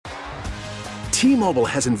T-Mobile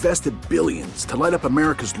has invested billions to light up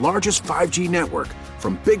America's largest 5G network,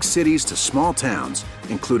 from big cities to small towns,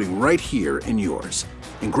 including right here in yours.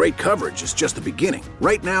 And great coverage is just the beginning.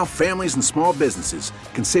 Right now, families and small businesses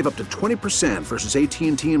can save up to 20% versus AT&T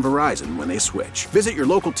and Verizon when they switch. Visit your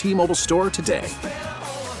local T-Mobile store today.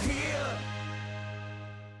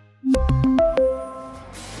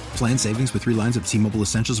 Plan savings with 3 lines of T-Mobile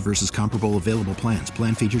Essentials versus comparable available plans.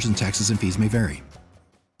 Plan features and taxes and fees may vary.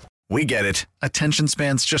 We get it. Attention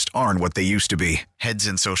spans just aren't what they used to be. Heads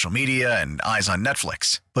in social media and eyes on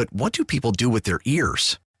Netflix. But what do people do with their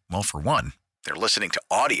ears? Well, for one, they're listening to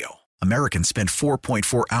audio. Americans spend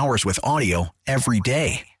 4.4 hours with audio every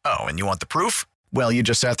day. Oh, and you want the proof? Well, you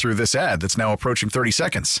just sat through this ad that's now approaching 30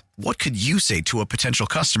 seconds. What could you say to a potential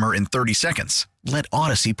customer in 30 seconds? Let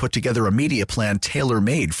Odyssey put together a media plan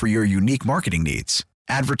tailor-made for your unique marketing needs.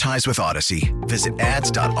 Advertise with Odyssey. Visit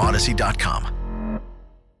ads.odyssey.com.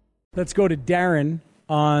 Let's go to Darren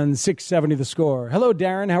on 670 The Score. Hello,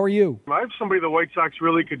 Darren. How are you? I have somebody the White Sox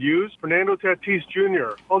really could use. Fernando Tatis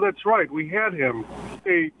Jr. Oh, that's right. We had him.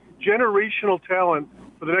 A generational talent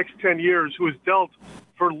for the next 10 years who is dealt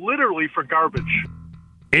for garbage.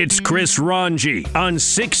 It's Chris Ranji on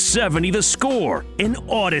 670 The Score, an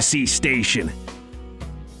Odyssey station.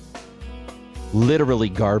 Literally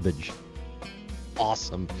garbage.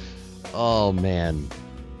 Awesome. Oh, man.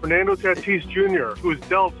 Fernando Tatis Jr., who is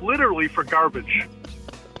dealt literally for garbage.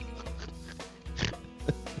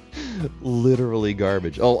 Literally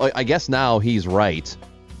garbage. Oh, I guess now he's right,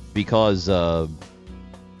 because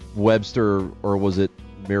Webster, or was it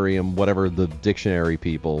Merriam, whatever, the dictionary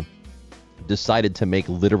people, decided to make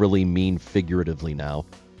literally mean figuratively now,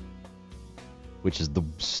 which is the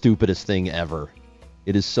stupidest thing ever.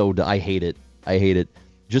 It is so... I hate it. I hate it.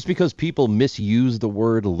 Just because people misuse the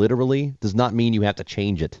word literally does not mean you have to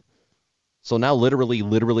change it. So now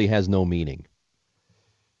literally has no meaning.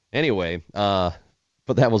 Anyway, but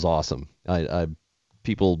that was awesome.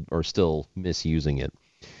 People are still misusing it.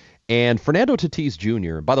 And Fernando Tatis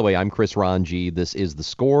Jr., by the way, I'm Chris Ranji. This is The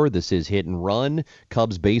Score. This is Hit and Run.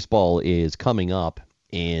 Cubs baseball is coming up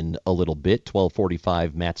in a little bit.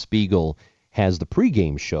 12:45, Matt Spiegel has the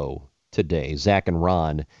pregame show today. Zach and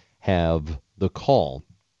Ron have the call.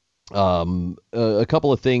 A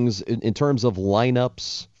couple of things in terms of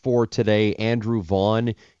lineups for today. Andrew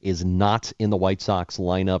Vaughn is not in the White Sox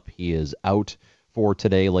lineup. He is out for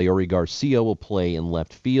today. Leori Garcia will play in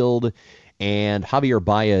left field. And Javier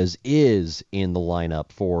Baez is in the lineup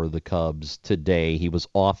for the Cubs today. He was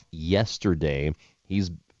off yesterday. He's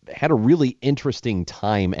had a really interesting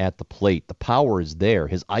time at the plate. The power is there.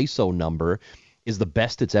 His ISO number is the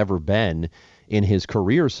best it's ever been in his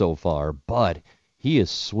career so far, but he is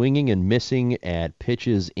swinging and missing at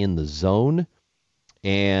pitches in the zone.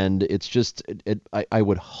 And it's just, I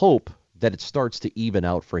would hope that it starts to even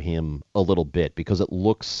out for him a little bit, because it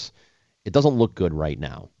doesn't look good right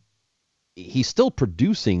now. He's still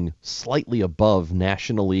producing slightly above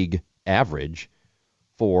National League average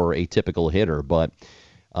for a typical hitter, but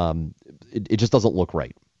it just doesn't look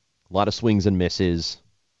right. A lot of swings and misses,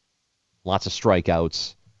 lots of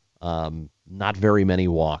strikeouts, not very many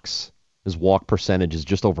walks. His walk percentage is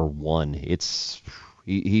just over 1. It's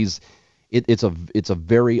a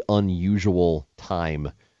very unusual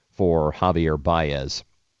time for Javier Baez.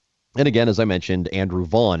 And again, as I mentioned, Andrew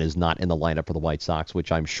Vaughn is not in the lineup for the White Sox,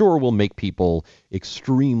 which I'm sure will make people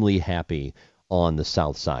extremely happy on the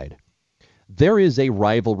South Side. There is a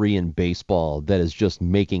rivalry in baseball that is just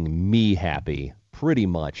making me happy pretty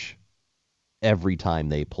much every time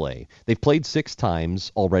they play. They've played 6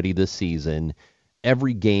 times already this season.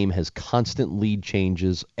 Every game has constant lead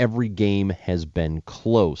changes. Every game has been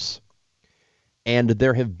close. And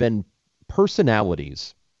there have been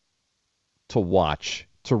personalities to watch,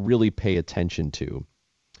 to really pay attention to.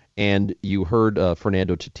 And you heard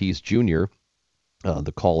Fernando Tatis Jr.,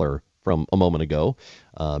 the caller from a moment ago,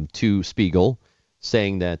 to Spiegel,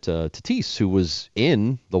 saying that Tatis, who was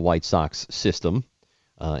in the White Sox system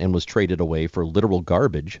and was traded away for literal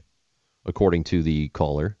garbage, according to the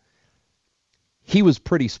caller, he was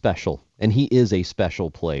pretty special, and he is a special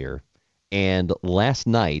player. And last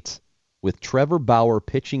night, with Trevor Bauer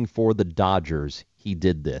pitching for the Dodgers, he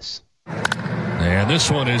did this. And this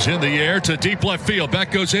one is in the air to deep left field.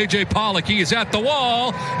 Back goes A.J. Pollock. He is at the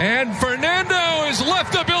wall. And Fernando has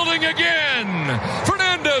left the building again.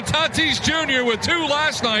 Fernando Tatis Jr. with 2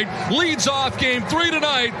 last night leads off game 3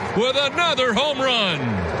 tonight with another home run.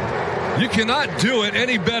 You cannot do it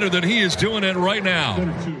any better than he is doing it right now.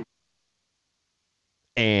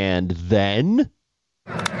 And then...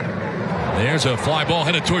 there's a fly ball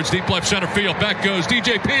headed towards deep left center field. Back goes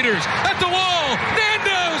DJ Peters at the wall.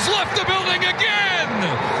 Nando's left the building again.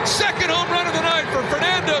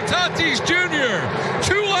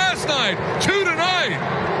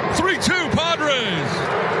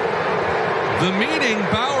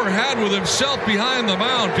 himself behind the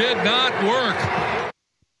mound. Did not work.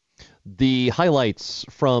 The highlights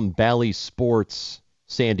from Bally Sports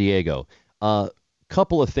San Diego.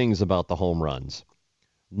 Couple of things about the home runs.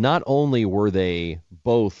 Not only were they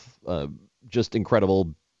both just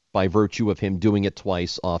incredible by virtue of him doing it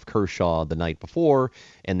twice off Kershaw the night before,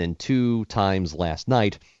 and then 2 times last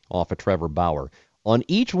night off of Trevor Bauer. On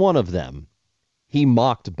each one of them, he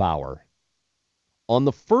mocked Bauer. On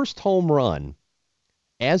the first home run,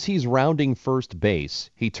 as he's rounding first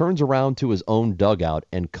base, he turns around to his own dugout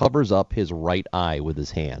and covers up his right eye with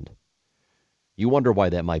his hand. You wonder why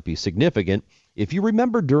that might be significant. If you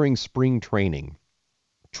remember during spring training,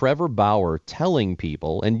 Trevor Bauer telling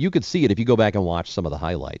people, and you could see it if you go back and watch some of the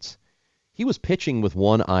highlights, he was pitching with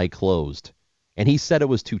one eye closed, and he said it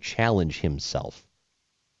was to challenge himself.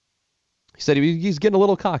 He said he's getting a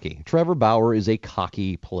little cocky. Trevor Bauer is a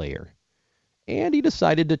cocky player, and he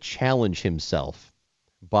decided to challenge himself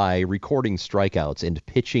by recording strikeouts and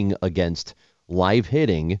pitching against live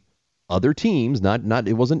hitting other teams.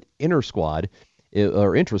 It wasn't inter-squad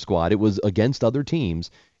or intra-squad. It was against other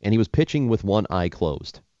teams, and he was pitching with one eye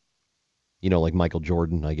closed. You know, like Michael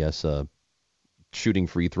Jordan, I guess, shooting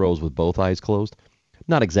free throws with both eyes closed.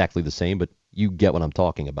 Not exactly the same, but you get what I'm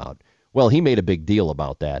talking about. Well, he made a big deal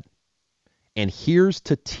about that. And here's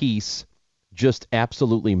Tatis just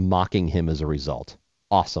absolutely mocking him as a result.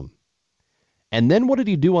 Awesome. And then what did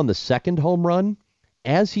he do on the second home run?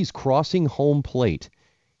 As he's crossing home plate,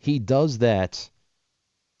 he does that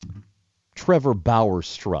Trevor Bauer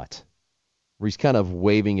strut, where he's kind of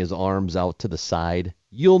waving his arms out to the side.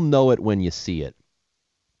 You'll know it when you see it.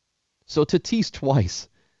 So Tatis twice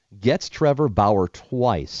gets Trevor Bauer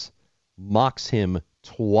twice, mocks him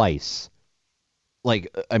twice.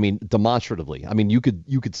 Like, I mean, demonstratively. I mean, you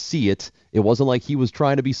could see it. It wasn't like he was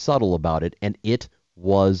trying to be subtle about it, and it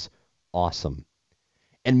was awesome.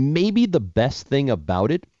 And maybe the best thing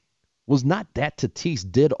about it was not that Tatis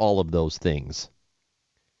did all of those things.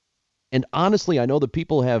 And honestly, I know that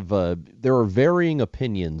people have, there are varying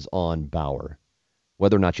opinions on Bauer,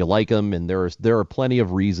 whether or not you like him, and there are plenty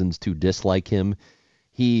of reasons to dislike him.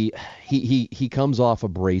 He comes off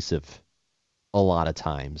abrasive a lot of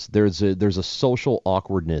times. There's a social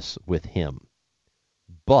awkwardness with him.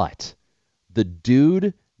 But the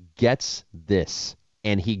dude gets this,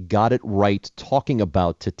 and he got it right talking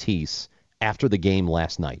about Tatis after the game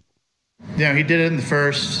last night. Yeah, he did it in the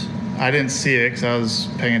first. I didn't see it because I was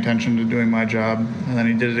paying attention to doing my job. And then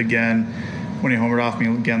he did it again when he homered off me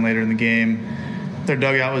again later in the game. Their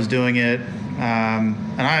dugout was doing it,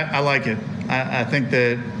 and I like it. I think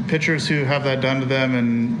that pitchers who have that done to them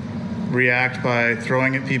and react by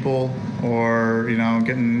throwing at people or,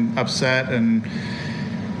 getting upset and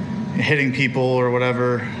hitting people or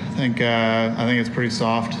whatever, I think it's pretty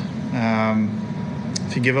soft.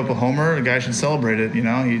 If you give up a homer, the guy should celebrate it.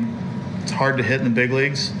 It's hard to hit in the big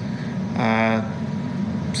leagues.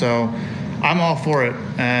 So I'm all for it,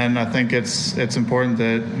 and I think it's important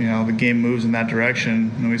that the game moves in that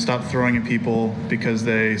direction and we stop throwing at people because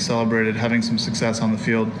they celebrated having some success on the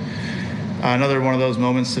field. Another one of those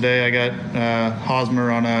moments today, I got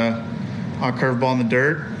Hosmer on a curveball in the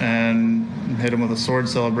dirt and hit him with a sword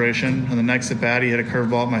celebration. And the next at bat, he hit a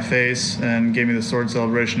curveball at my face and gave me the sword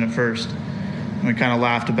celebration at first. And we kind of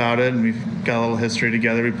laughed about it, and we've got a little history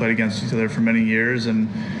together. We played against each other for many years, and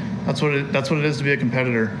that's what it is to be a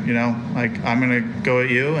competitor. Like, I'm going to go at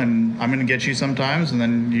you, and I'm going to get you sometimes, and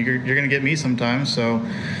then you're going to get me sometimes. So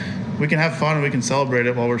we can have fun and we can celebrate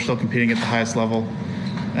it while we're still competing at the highest level.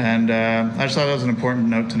 And I just thought that was an important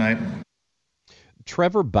note tonight.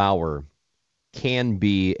 Trevor Bauer can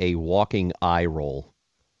be a walking eye roll.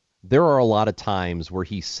 There are a lot of times where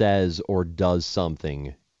he says or does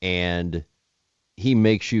something, and he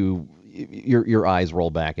makes your eyes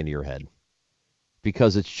roll back into your head.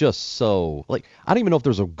 Because it's just so, like, I don't even know if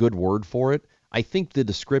there's a good word for it. I think the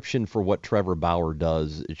description for what Trevor Bauer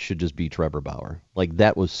does, it should just be Trevor Bauer. Like,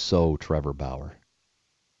 that was so Trevor Bauer,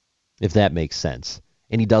 if that makes sense.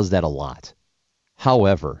 And he does that a lot.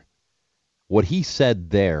 However, what he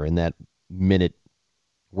said there in that minute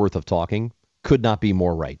worth of talking could not be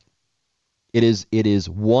more right. It is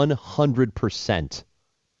 100%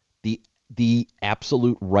 the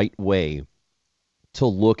absolute right way to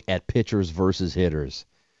look at pitchers versus hitters,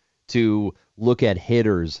 to look at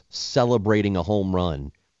hitters celebrating a home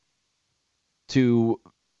run, to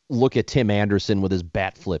look at Tim Anderson with his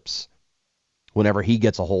bat flips whenever he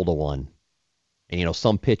gets a hold of one. And,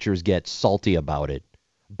 some pitchers get salty about it.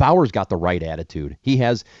 Bauer's got the right attitude. He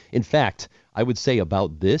has, in fact, I would say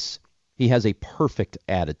about this, he has a perfect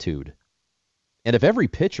attitude. And if every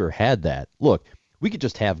pitcher had that, look, we could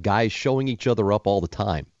just have guys showing each other up all the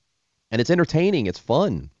time. And it's entertaining. It's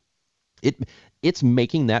fun. It's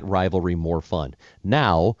making that rivalry more fun.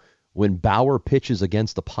 Now, when Bauer pitches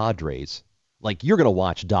against the Padres, like, you're going to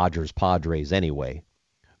watch Dodgers-Padres anyway.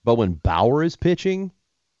 But when Bauer is pitching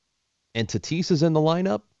and Tatis is in the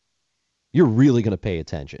lineup, you're really going to pay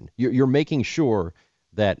attention. You're making sure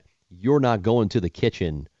that you're not going to the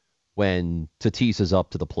kitchen when Tatis is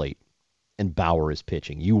up to the plate and Bauer is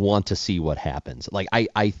pitching. You want to see what happens. Like,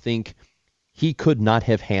 I think he could not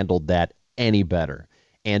have handled that any better.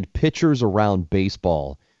 And pitchers around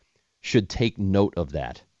baseball should take note of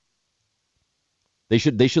that. They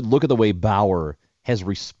should look at the way Bauer has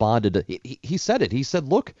responded. He said it. He said,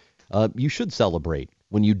 look, you should celebrate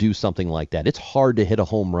when you do something like that. It's hard to hit a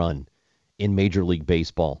home run in Major League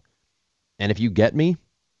Baseball. And if you get me,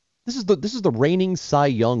 this is the reigning Cy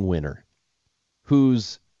Young winner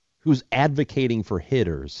who's advocating for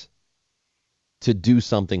hitters to do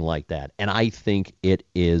something like that. And I think it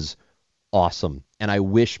is awesome. And I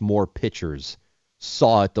wish more pitchers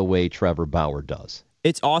saw it the way Trevor Bauer does.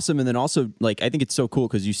 It's awesome. And then also, like, I think it's so cool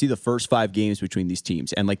because you see the first 5 games between these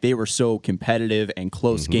teams and, like, they were so competitive and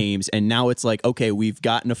close games. And now it's like, okay, we've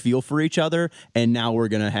gotten a feel for each other and now we're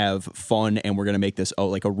going to have fun and we're going to make this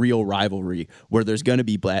like a real rivalry where there's going to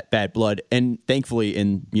be bad blood. And thankfully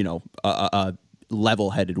in, a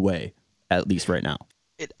level-headed way, at least right now.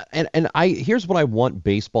 Here's what I want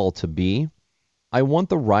baseball to be. I want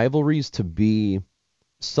the rivalries to be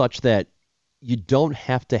such that you don't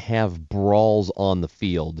have to have brawls on the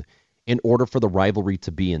field in order for the rivalry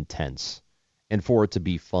to be intense and for it to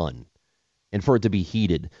be fun and for it to be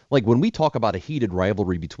heated. Like, when we talk about a heated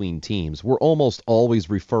rivalry between teams, we're almost always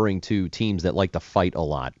referring to teams that like to fight a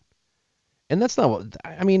lot. And that's not what,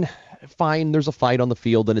 I mean, fine, there's a fight on the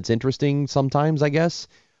field and it's interesting sometimes, I guess,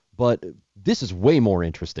 but this is way more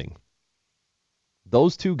interesting.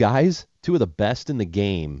 Those two guys, two of the best in the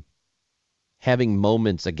game, having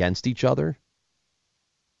moments against each other,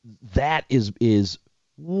 that is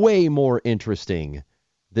way more interesting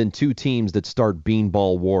than two teams that start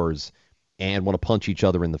beanball wars and want to punch each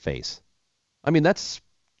other in the face. I mean, that's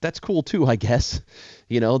cool too, I guess,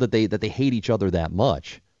 that they hate each other that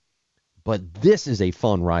much. But this is a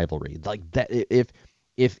fun rivalry. Like, that,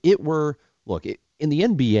 if it were, look, in the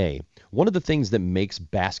NBA, one of the things that makes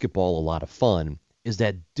basketball a lot of fun is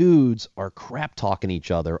that dudes are crap talking each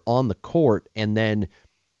other on the court and then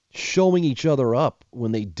showing each other up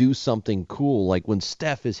when they do something cool, like when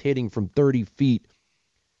Steph is hitting from 30 feet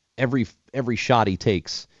every shot he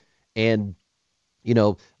takes, and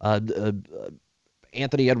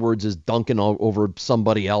Anthony Edwards is dunking over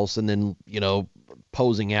somebody else and then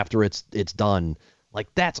posing after it's done.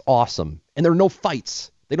 Like, that's awesome. And there are no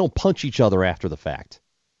fights. They don't punch each other after the fact.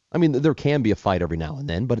 I mean, there can be a fight every now and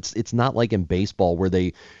then, but it's not like in baseball where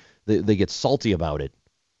they get salty about it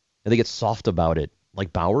and they get soft about it.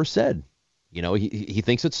 Like Bauer said, he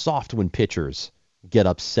thinks it's soft when pitchers get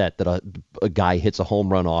upset that a guy hits a home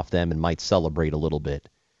run off them and might celebrate a little bit.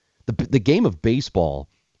 The game of baseball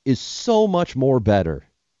is so much more better.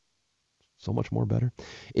 So much more better?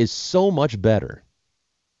 Is so much better.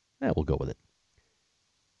 We'll go with it.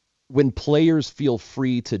 When players feel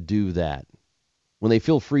free to do that, when they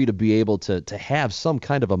feel free to be able to have some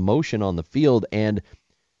kind of emotion on the field, and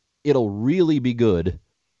it'll really be good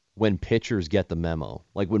when pitchers get the memo.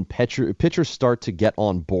 Like, when pitchers start to get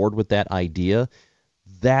on board with that idea,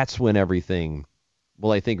 that's when everything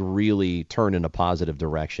will, I think, really turn in a positive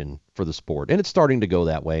direction for the sport. And it's starting to go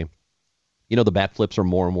that way. The bat flips are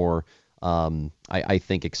more and more, I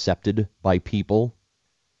think, accepted by people.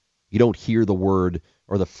 You don't hear the word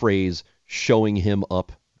or the phrase showing him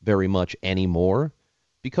up very much anymore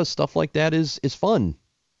because stuff like that is fun.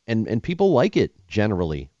 And people like it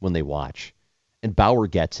generally when they watch. And Bauer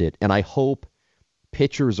gets it, and I hope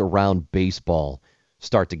pitchers around baseball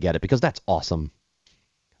start to get it because that's awesome.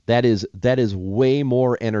 That is way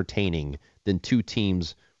more entertaining than two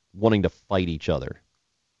teams wanting to fight each other.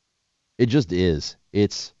 It just is.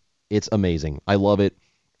 It's amazing. I love it,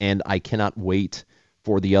 and I cannot wait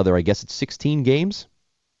for the other, I guess it's 16 games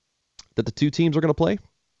that the two teams are going to play.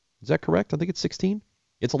 Is that correct? I think it's 16.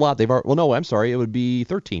 It's a lot. It would be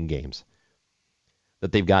 13 games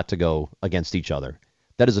that they've got to go against each other.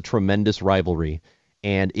 That is a tremendous rivalry,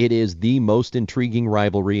 and it is the most intriguing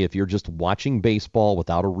rivalry. If you're just watching baseball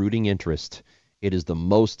without a rooting interest, it is the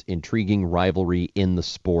most intriguing rivalry in the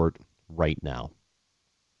sport right now.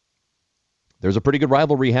 There's a pretty good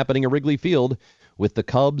rivalry happening at Wrigley Field with the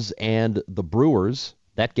Cubs and the Brewers.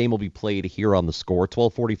 That game will be played here on The Score.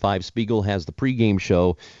 12:45, Spiegel has the pregame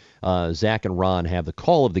show. Zach and Ron have the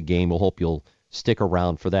call of the game. We'll hope you'll stick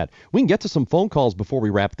around for that. We can get to some phone calls before we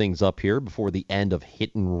wrap things up here, before the end of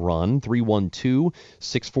Hit and Run.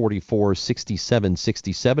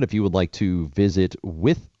 312-644-6767 if you would like to visit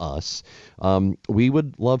with us. We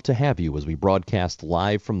would love to have you as we broadcast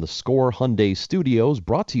live from the Score Hyundai Studios,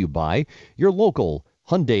 brought to you by your local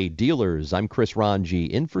Hyundai dealers. I'm Chris Ranji,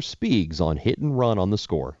 in for Speegs on Hit and Run on the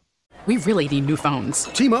Score. We really need new phones.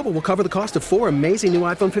 T-Mobile will cover the cost of 4 amazing new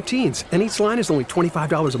iPhone 15s, and each line is only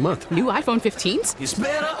 $25 a month. New iPhone 15s? It's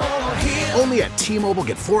better over here. Only at T-Mobile,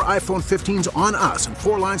 get 4 iPhone 15s on us and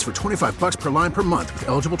 4 lines for $25 per line per month with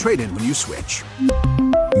eligible trade-in when you switch.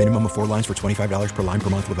 Minimum of 4 lines for $25 per line per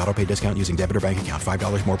month with autopay discount using debit or bank account.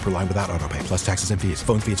 $5 more per line without autopay, plus taxes and fees.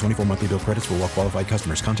 Phone fee at 24 monthly bill credits for well-qualified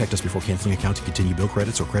customers. Contact us before canceling account to continue bill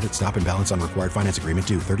credits or credit stop and balance on required finance agreement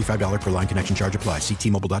due. $35 per line connection charge applies. See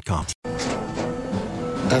T-Mobile.com.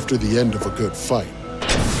 After the end of a good fight,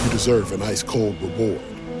 you deserve an ice-cold reward.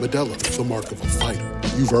 Modelo is the mark of a fighter.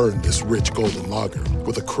 You've earned this rich golden lager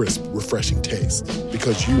with a crisp, refreshing taste.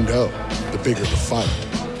 Because you know, the bigger the fight,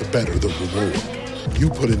 the better the reward. You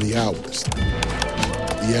put in the hours,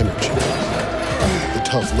 the energy, the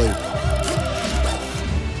tough labor.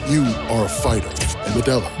 You are a fighter, and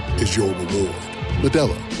Modelo is your reward.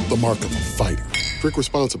 Modelo, the mark of a fighter. Drink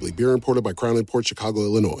responsibly. Beer imported by Crown Imports, Chicago,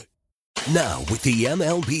 Illinois. Now, with the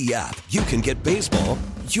MLB app, you can get baseball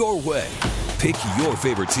your way. Pick your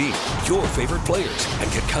favorite team, your favorite players,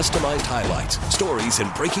 and get customized highlights, stories,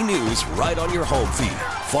 and breaking news right on your home feed.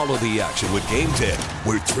 Follow the action with Game 10,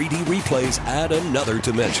 where 3D replays add another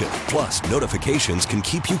dimension. Plus, notifications can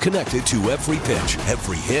keep you connected to every pitch,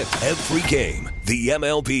 every hit, every game. The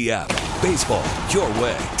MLB app. Baseball your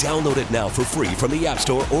way. Download it now for free from the App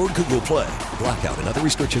Store or Google Play. Blackout and other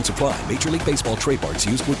restrictions apply. Major League Baseball trademarks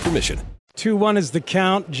used with permission. 2-1 is the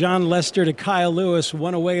count. John Lester to Kyle Lewis.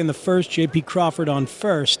 One away in the first. J.P. Crawford on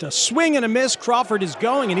first. A swing and a miss. Crawford is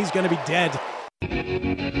going, and he's going to be dead.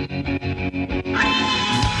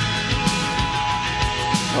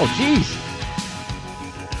 Oh, jeez.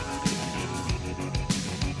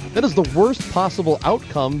 That is the worst possible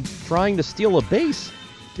outcome, trying to steal a base.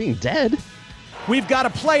 Being dead. We've got a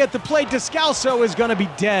play at the plate. Descalso is going to be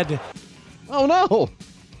dead. Oh, no.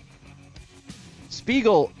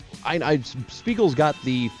 Spiegel's got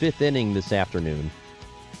the 5th inning this afternoon.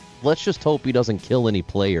 Let's just hope he doesn't kill any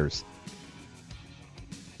players.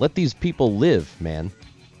 Let these people live, man.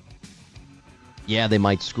 Yeah, they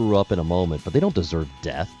might screw up in a moment, but they don't deserve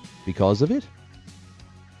death because of it.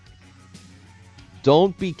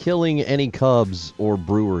 Don't be killing any Cubs or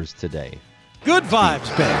Brewers today. Good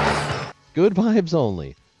vibes, Ben. Good vibes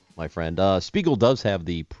only, my friend. Spiegel does have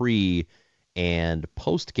the pre- and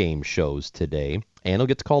post-game shows today, and he'll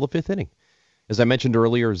get to call the 5th inning. As I mentioned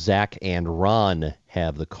earlier, Zach and Ron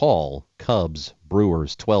have the call. Cubs,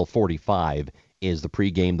 Brewers, 12:45 is the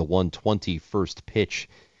pregame. The 1:20 first pitch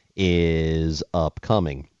is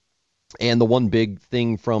upcoming. And the one big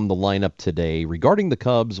thing from the lineup today regarding the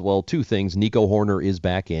Cubs, well, 2 things. Nico Horner is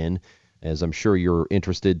back in, as I'm sure you're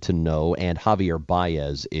interested to know, and Javier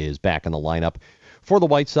Baez is back in the lineup. For the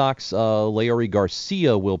White Sox, Leury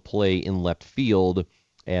Garcia will play in left field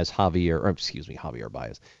as Javier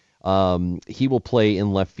Baez. He will play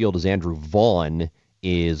in left field as Andrew Vaughn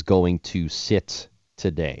is going to sit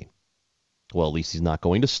today. Well, at least he's not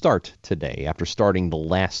going to start today after starting the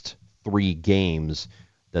last 3 games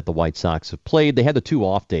that the White Sox have played. They had the 2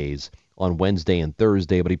 off days on Wednesday and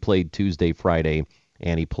Thursday, but he played Tuesday, Friday,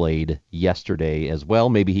 and he played yesterday as well.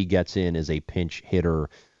 Maybe he gets in as a pinch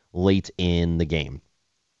hitter late in the game.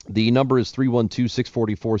 The number is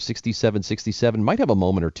 312-644-6767. Might have a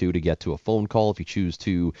moment or two to get to a phone call if you choose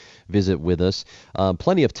to visit with us.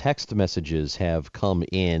 Plenty of text messages have come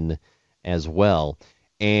in as well.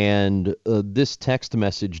 And this text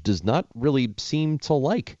message does not really seem to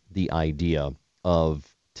like the idea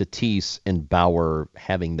of Tatis and Bauer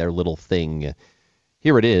having their little thing.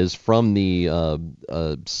 Here it is from the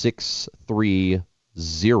 630.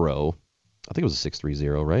 I think it was a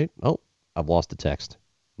 630, right? Oh, I've lost the text.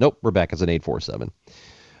 Nope, we're back. It's an 847.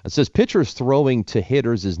 It says, pitchers throwing to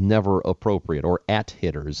hitters is never appropriate, or at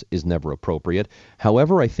hitters is never appropriate.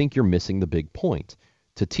 However, I think you're missing the big point.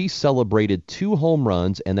 Tatis celebrated 2 home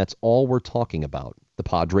runs, and that's all we're talking about. The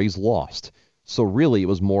Padres lost. So really, it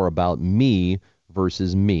was more about me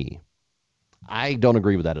versus me. I don't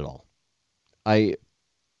agree with that at all. I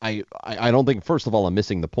don't think, first of all, I'm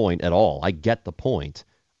missing the point at all. I get the point.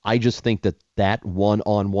 I just think that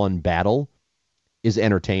one-on-one battle is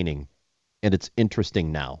entertaining, and it's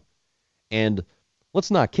interesting now. And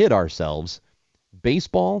let's not kid ourselves.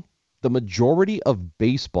 Baseball, the majority of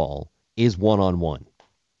baseball is one-on-one.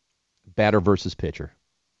 Batter versus pitcher.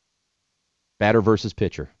 Batter versus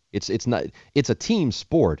pitcher. It's a team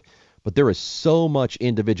sport, but there is so much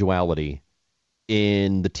individuality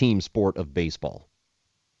in the team sport of baseball.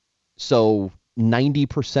 So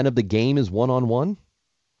 90% of the game is one-on-one.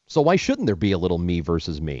 So why shouldn't there be a little me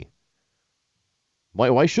versus me?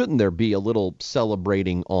 Why shouldn't there be a little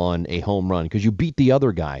celebrating on a home run? Because you beat the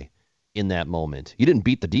other guy in that moment. You didn't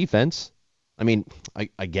beat the defense. I mean,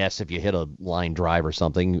 I guess if you hit a line drive or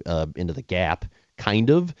something into the gap,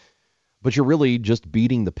 kind of. But you're really just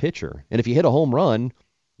beating the pitcher. And if you hit a home run,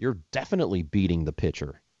 you're definitely beating the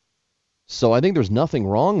pitcher. So I think there's nothing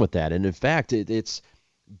wrong with that. And in fact, it's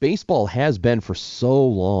baseball has been for so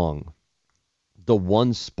long the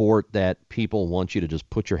one sport that people want you to just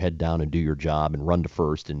put your head down and do your job and run to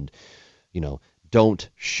first and, don't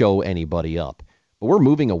show anybody up. But we're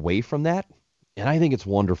moving away from that, and I think it's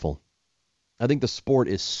wonderful. I think the sport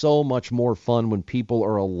is so much more fun when people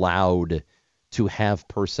are allowed to have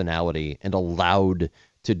personality and allowed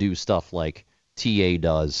to do stuff like TA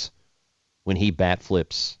does when he bat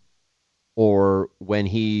flips or when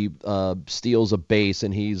he steals a base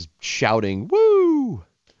and he's shouting, woo,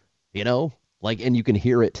 and you can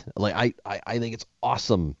hear it. Like, I think it's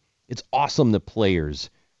awesome. It's awesome that players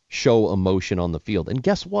show emotion on the field. And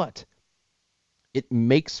guess what? It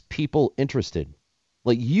makes people interested.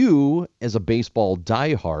 Like, you, as a baseball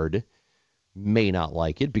diehard, may not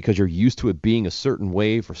like it because you're used to it being a certain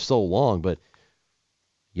way for so long. But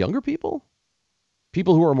younger people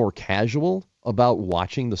who are more casual about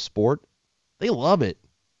watching the sport, they love it.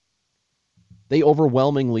 They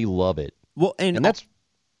overwhelmingly love it. Well, and that's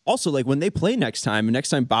also, like, when they play next time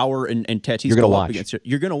Bauer and Tatis go up against it,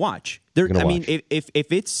 you're going to watch.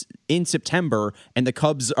 If it's in September and the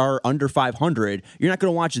Cubs are under 500, you're not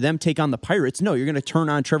going to watch them take on the Pirates. No, you're going to turn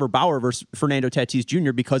on Trevor Bauer versus Fernando Tatis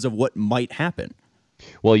Jr. because of what might happen.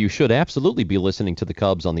 Well, you should absolutely be listening to the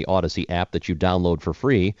Cubs on the Odyssey app that you download for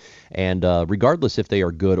free. And regardless if they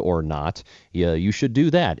are good or not, you should do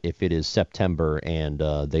that if it is September and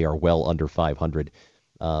they are well under 500.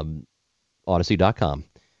 Odyssey.com.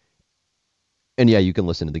 And yeah, you can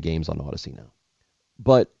listen to the games on Odyssey now.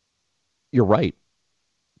 But you're right.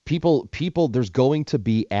 People, there's going to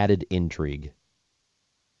be added intrigue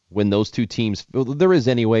when those two teams, there is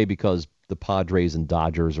anyway, because the Padres and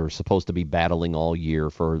Dodgers are supposed to be battling all year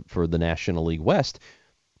for the National League West.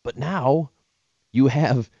 But now you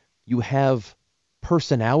have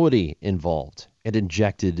personality involved and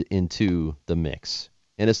injected into the mix.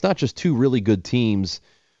 And it's not just two really good teams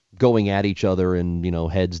going at each other and,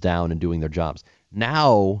 heads down and doing their jobs.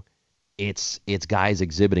 Now it's guys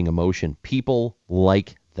exhibiting emotion. People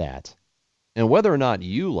like that. And whether or not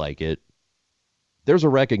you like it, there's a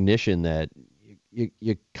recognition that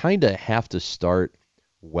you kind of have to start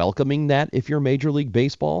welcoming that if you're Major League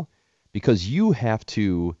Baseball, because you have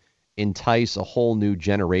to entice a whole new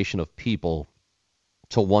generation of people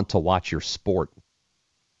to want to watch your sport.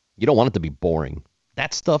 You don't want it to be boring.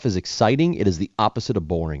 That stuff is exciting. It is the opposite of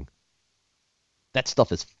boring. That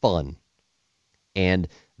stuff is fun. And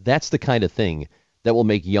that's the kind of thing that will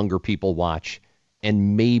make younger people watch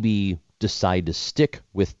and maybe decide to stick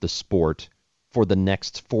with the sport for the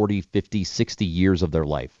next 40, 50, 60 years of their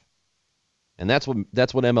life. And that's what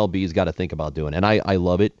MLB's got to think about doing. And I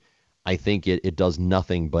love it. I think it does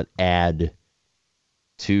nothing but add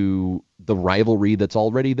to the rivalry that's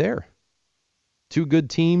already there. Two good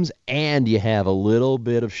teams, and you have a little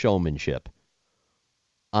bit of showmanship.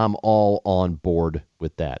 I'm all on board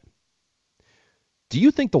with that. Do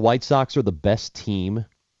you think the White Sox are the best team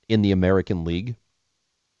in the American League?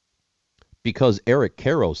 Because Eric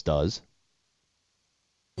Karros does.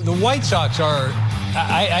 The White Sox are,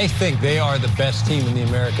 I think they are the best team in the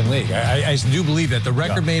American League. I do believe that. The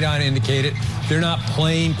record may not indicate it. They're not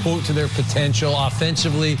playing, quote, to their potential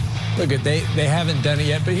offensively. Look, they haven't done it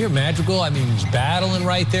yet, but here, Madrigal, he's battling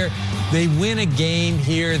right there. They win a game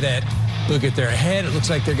here that, look at their head, it looks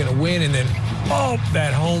like they're going to win, and then,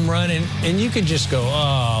 that home run, and you can just go,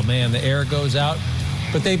 oh, man, the air goes out.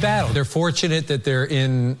 But they battle. They're fortunate that they're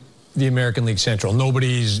in the American League Central.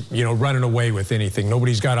 Nobody's, running away with anything.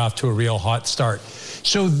 Nobody's got off to a real hot start.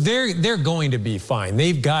 So they're going to be fine.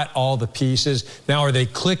 They've got all the pieces. Now, are they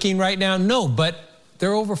clicking right now? No, but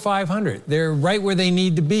they're over 500. They're right where they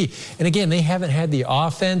need to be. And again, they haven't had the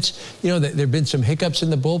offense. There have been some hiccups in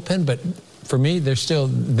the bullpen, but for me,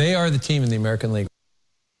 they are the team in the American League.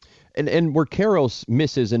 And where Karros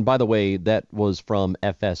misses, and by the way, that was from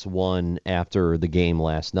FS1 after the game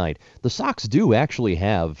last night. The Sox do actually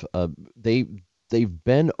have they've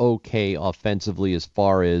been okay offensively as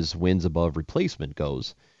far as wins above replacement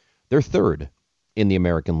goes. They're third in the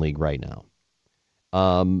American League right now.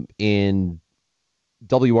 In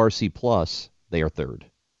WRC Plus, They are third.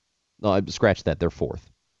 No, I scratched that. They're fourth.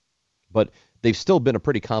 But they've still been a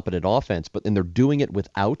pretty competent offense, but then they're doing it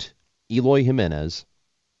without Eloy Jimenez,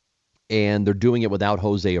 and they're doing it without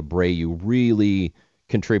Jose Abreu really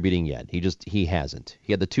contributing yet. He hasn't.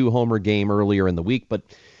 He had the 2-homer game earlier in the week, but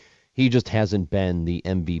he just hasn't been the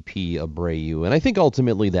MVP Abreu, and I think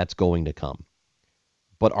ultimately that's going to come.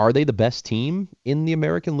 But are they the best team in the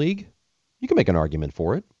American League? You can make an argument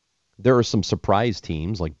for it. There are some surprise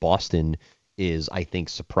teams, like Boston is, I think,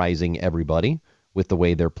 surprising everybody with the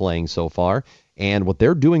way they're playing so far. And what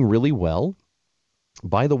they're doing really well,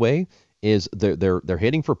 by the way, is they're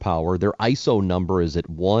hitting for power. Their ISO number is at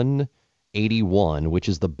 181, which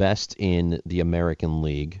is the best in the American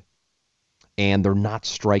League. And they're not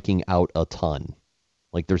striking out a ton.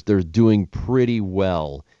 Like they're doing pretty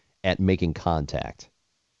well at making contact.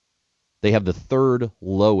 They have the third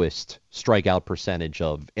lowest strikeout percentage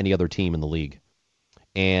of any other team in the league.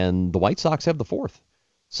 And the White Sox have the fourth.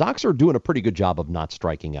 Sox are doing a pretty good job of not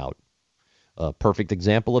striking out. A perfect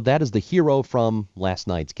example of that is the hero from last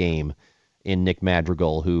night's game in Nick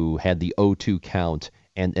Madrigal, who had the 0-2 count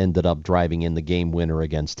and ended up driving in the game winner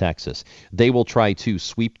against Texas. They will try to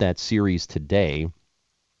sweep that series today,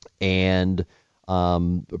 and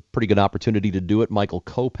a pretty good opportunity to do it. Michael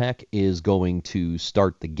Kopech is going to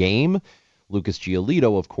start the game. Lucas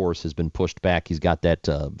Giolito, of course, has been pushed back. He's got that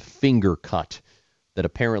finger cut that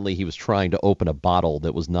apparently he was trying to open a bottle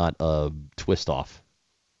that was not a twist off.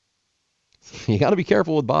 You got to be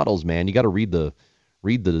careful with bottles, man. You got to read the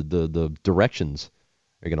directions.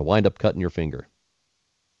 You're going to wind up cutting your finger.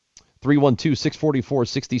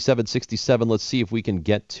 312-644-6767. Let's see if we can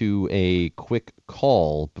get to a quick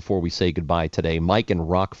call before we say goodbye today. Mike in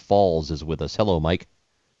Rock Falls is with us. Hello, Mike.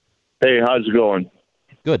 Hey, how's it going?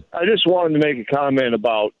 Good. I just wanted to make a comment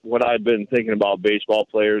about what I've been thinking about baseball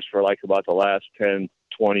players for like about the last 10,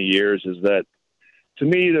 20 years is that, to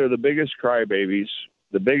me, they're the biggest crybabies,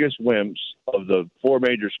 the biggest wimps of the four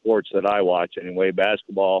major sports that I watch anyway,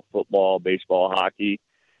 basketball, football, baseball, hockey.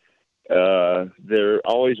 They're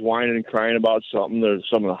always whining and crying about something. They're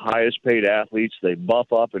some of the highest paid athletes. They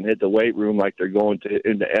buff up and hit the weight room like they're going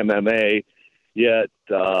into MMA, yet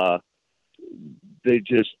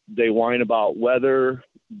they whine about weather.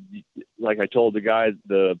 Like I told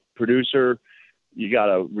the producer, you got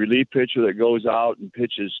a relief pitcher that goes out and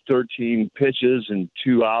pitches 13 pitches in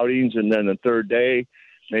 2 outings, and then the third day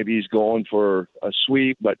maybe he's going for a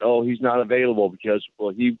sweep, but he's not available because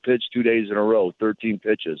he pitched 2 days in a row, 13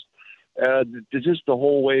 pitches. Just the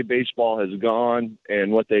whole way baseball has gone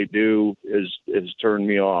and what they do has turned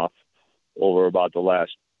me off over about the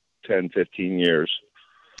last 10, 15 years.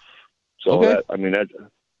 So, okay.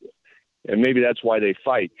 And maybe that's why they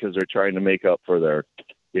fight, because they're trying to make up for their,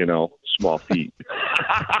 small feet.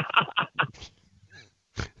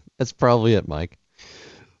 That's probably it, Mike.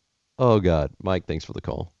 Oh, God. Mike, thanks for the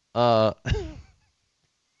call. What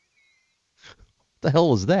the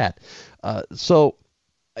hell was that?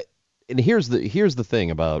 And here's the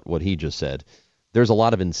thing about what he just said. There's a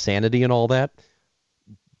lot of insanity in all that,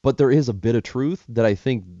 but there is a bit of truth that I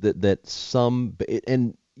think that some,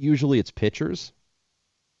 and usually it's pitchers.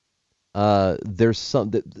 There's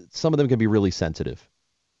some of them can be really sensitive,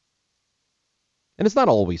 and it's not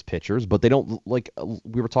always pitchers, but they don't, like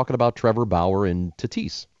we were talking about Trevor Bauer and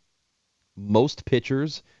Tatis. Most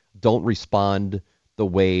pitchers don't respond the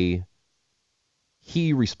way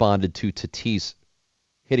he responded to Tatis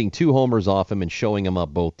hitting 2 homers off him and showing him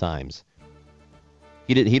up both times.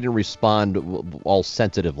 He didn't respond all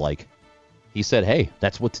sensitive like. He said, hey,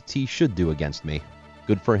 that's what Tatis should do against me.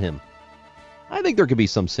 Good for him. I think there could be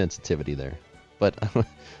some sensitivity there. But I don't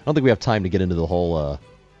think we have time to get into the whole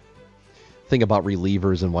thing about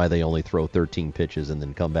relievers and why they only throw 13 pitches and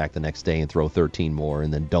then come back the next day and throw 13 more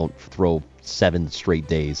and then don't throw 7 straight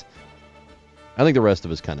days. I think the rest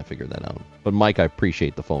of us kind of figured that out. But, Mike, I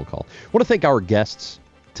appreciate the phone call. I want to thank our guests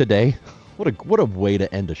today. What a way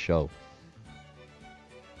to end a show.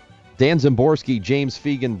 Dan Zimborski, James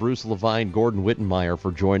Fegan, Bruce Levine, Gordon Wittenmeyer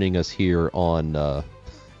for joining us here on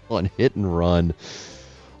Hit and Run.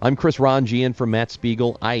 I'm Chris Ranji in for Matt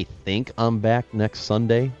Spiegel. I think I'm back next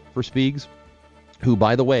Sunday for Spiegs, who,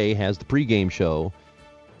 by the way, has the pregame show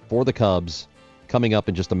for the Cubs coming up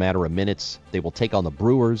in just a matter of minutes. They will take on the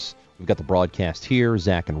Brewers. We've got the broadcast here.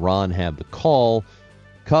 Zach and Ron have the call.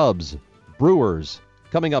 Cubs, Brewers,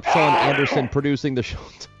 coming up. Sean Anderson producing the show.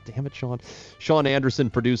 Damn it, Sean. Sean Anderson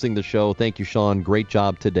producing the show. Thank you, Sean. Great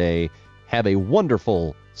job today. Have a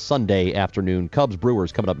wonderful Sunday afternoon. Cubs,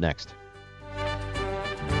 Brewers coming up next.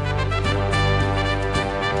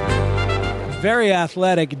 very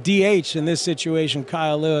athletic DH in this situation,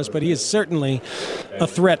 Kyle Lewis, but he is certainly a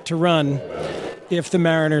threat to run if the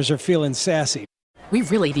Mariners are feeling sassy. We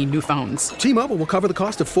really need new phones. T-Mobile will cover the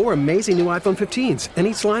cost of 4 amazing new iPhone 15s, and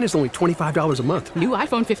each line is only $25 a month. New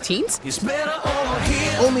iPhone 15s? It's better over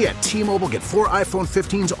here. Only at T-Mobile, get 4 iPhone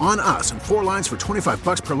 15s on us and 4 lines for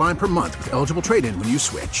 $25 per line per month with eligible trade-in when you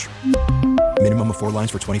switch. Minimum of 4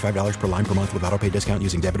 lines for $25 per line per month with autopay discount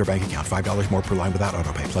using debit or bank account. $5 more per line without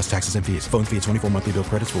autopay, plus taxes and fees. Phone fee at 24 monthly bill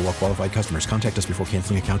credits for well-qualified customers. Contact us before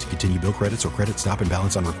canceling account to continue bill credits or credit stop and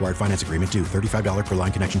balance on required finance agreement due. $35 per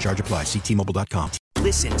line connection charge applies. See T-Mobile.com.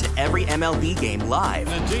 Listen to every MLB game live.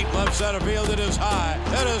 In the deep left center field, it is high,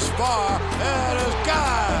 it is far, it is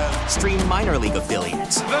gone. Stream minor league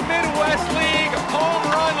affiliates. The Midwest League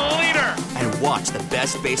home run leader. And watch the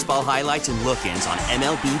best baseball highlights and look-ins on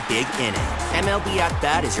MLB Big Inning. MLB At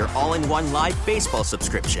Bat is your all-in-one live baseball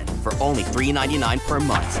subscription for only $3.99 per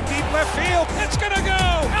month. Deep left field, it's gonna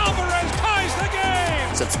go. Alvarez ties the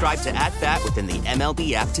game. Subscribe to At Bat within the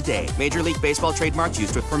MLB app today. Major League Baseball trademarks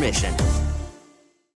used with permission.